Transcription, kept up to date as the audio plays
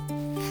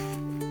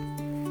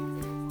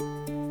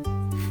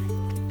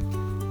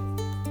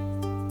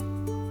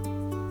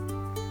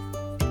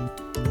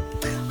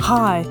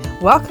Hi,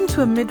 welcome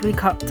to a midweek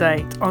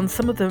update on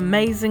some of the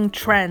amazing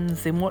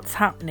trends in what's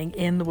happening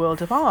in the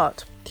world of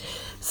art.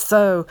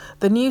 So,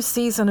 the new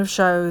season of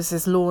shows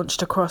is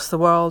launched across the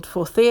world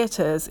for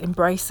theatres,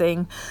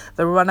 embracing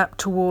the run-up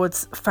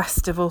towards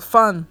festival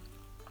fun.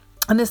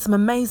 And there's some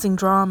amazing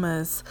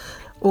dramas.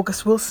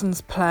 August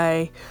Wilson's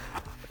play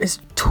is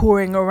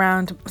touring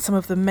around some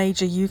of the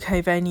major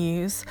UK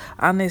venues,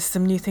 and there's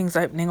some new things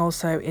opening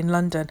also in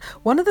London.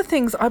 One of the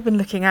things I've been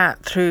looking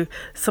at through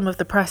some of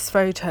the press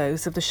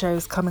photos of the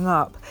shows coming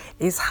up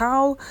is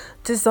how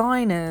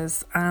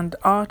designers and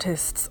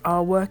artists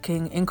are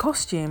working in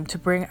costume to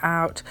bring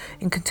out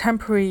in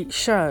contemporary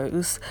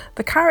shows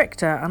the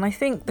character. And I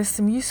think there's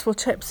some useful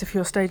tips if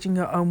you're staging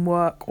your own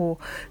work, or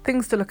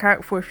things to look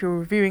out for if you're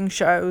reviewing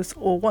shows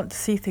or want to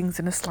see things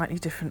in a slightly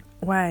different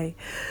way.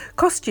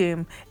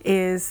 Costume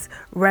is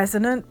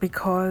resonant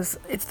because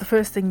it's the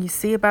first thing you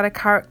see about a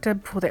character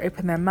before they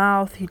open their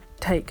mouth. You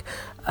take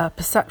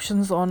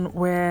perceptions on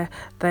where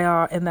they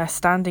are in their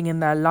standing in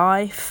their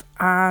life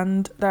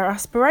and their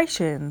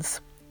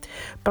aspirations.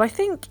 But I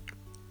think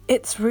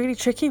it's really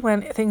tricky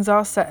when things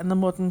are set in the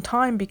modern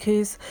time,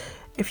 because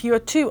if you are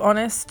too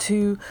honest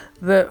to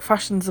the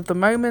fashions of the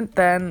moment,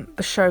 then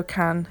the show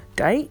can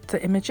date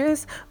the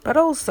images, but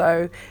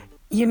also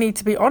you need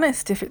to be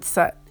honest if it's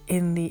set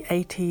in the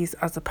 80s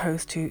as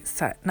opposed to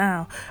set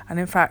now. And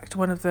in fact,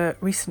 one of the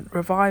recent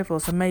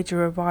revivals, a major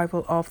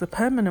revival of The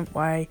Permanent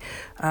Way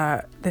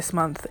this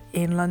month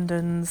in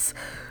London's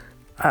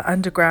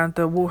Underground,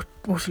 the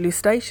Waterloo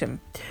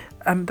Station,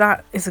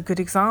 that is a good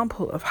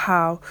example of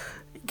how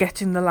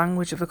getting the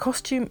language of the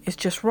costume is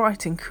just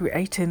right in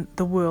creating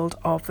the world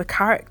of the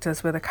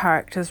characters, where the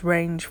characters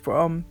range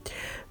from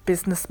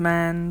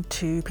businessmen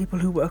to people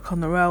who work on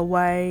the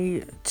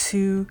railway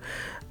to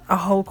a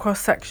whole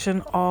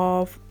cross-section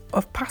of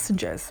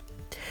passengers.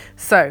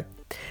 So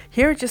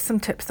here are just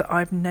some tips that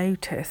I've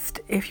noticed.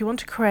 If you want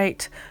to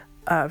create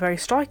very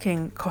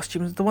striking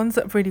costumes, the ones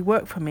that have really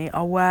worked for me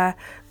are where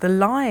the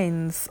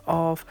lines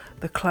of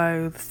the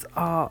clothes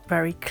are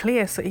very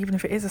clear. So even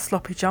if it is a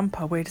sloppy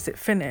jumper, where does it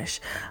finish?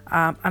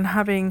 And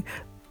having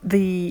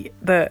the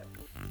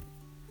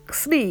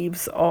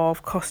sleeves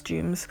of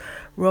costumes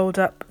rolled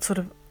up sort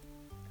of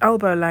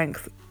elbow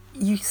length,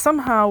 you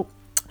somehow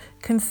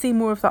can see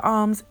more of the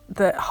arms.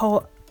 The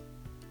whole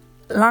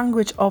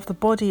language of the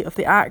body of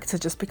the actor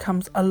just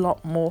becomes a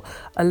lot more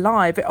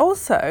alive. It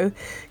also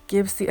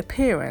gives the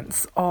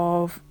appearance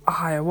of a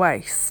higher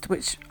waist,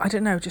 which, I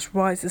don't know, just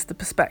rises the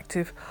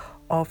perspective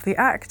of the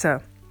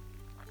actor.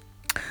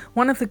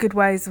 One of the good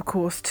ways, of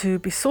course, to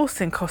be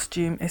sourcing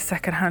costume is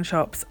second-hand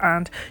shops,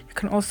 and you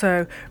can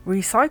also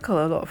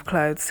recycle a lot of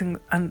clothes,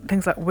 and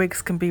things like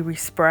wigs can be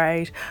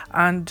resprayed,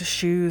 and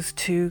shoes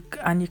too,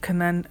 and you can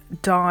then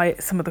dye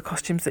some of the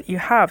costumes that you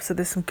have. So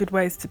there's some good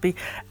ways to be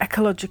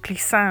ecologically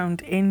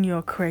sound in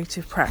your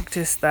creative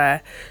practice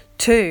there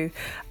too.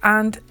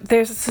 And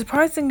there's a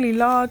surprisingly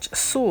large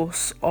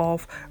source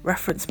of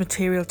reference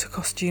material to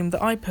costume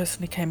that I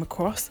personally came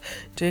across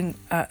doing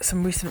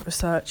some recent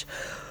research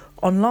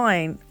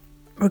online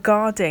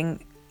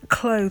regarding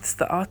clothes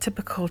that are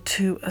typical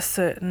to a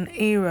certain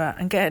era,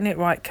 and getting it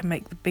right can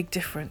make the big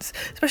difference,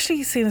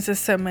 especially seeing as there's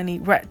so many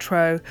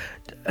retro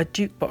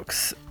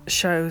jukebox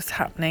shows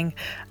happening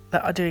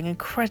that are doing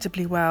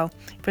incredibly well.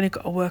 You've only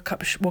got to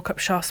walk up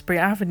Shaftesbury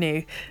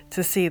Avenue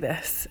to see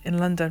this in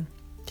London.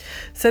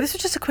 So this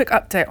was just a quick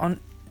update on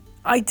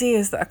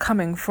ideas that are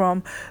coming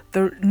from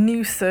the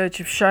new surge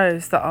of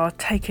shows that are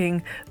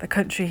taking the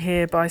country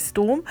here by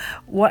storm.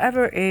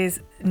 Whatever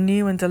is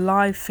new and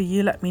alive for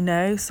you, let me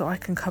know so I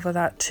can cover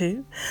that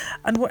too.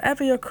 And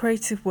whatever your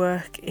creative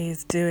work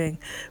is doing,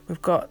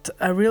 we've got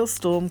a real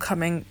storm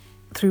coming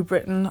through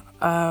Britain.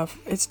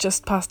 It's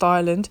just past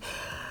Ireland.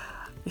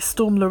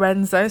 Storm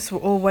Lorenzo, so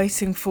we're all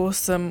waiting for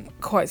some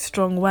quite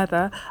strong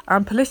weather,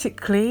 and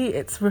politically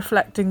it's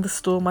reflecting the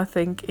storm, I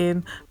think,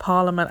 in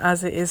Parliament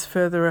as it is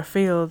further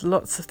afield.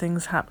 Lots of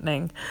things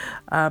happening.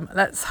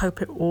 Let's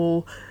hope it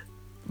all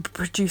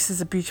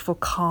produces a beautiful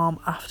calm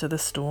after the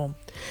storm.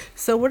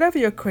 So whatever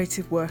your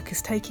creative work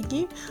is taking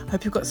you, I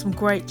hope you've got some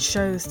great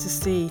shows to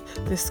see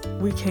this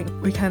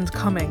weekend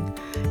coming.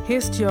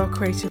 Here's to your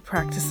creative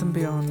practice and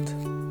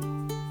beyond.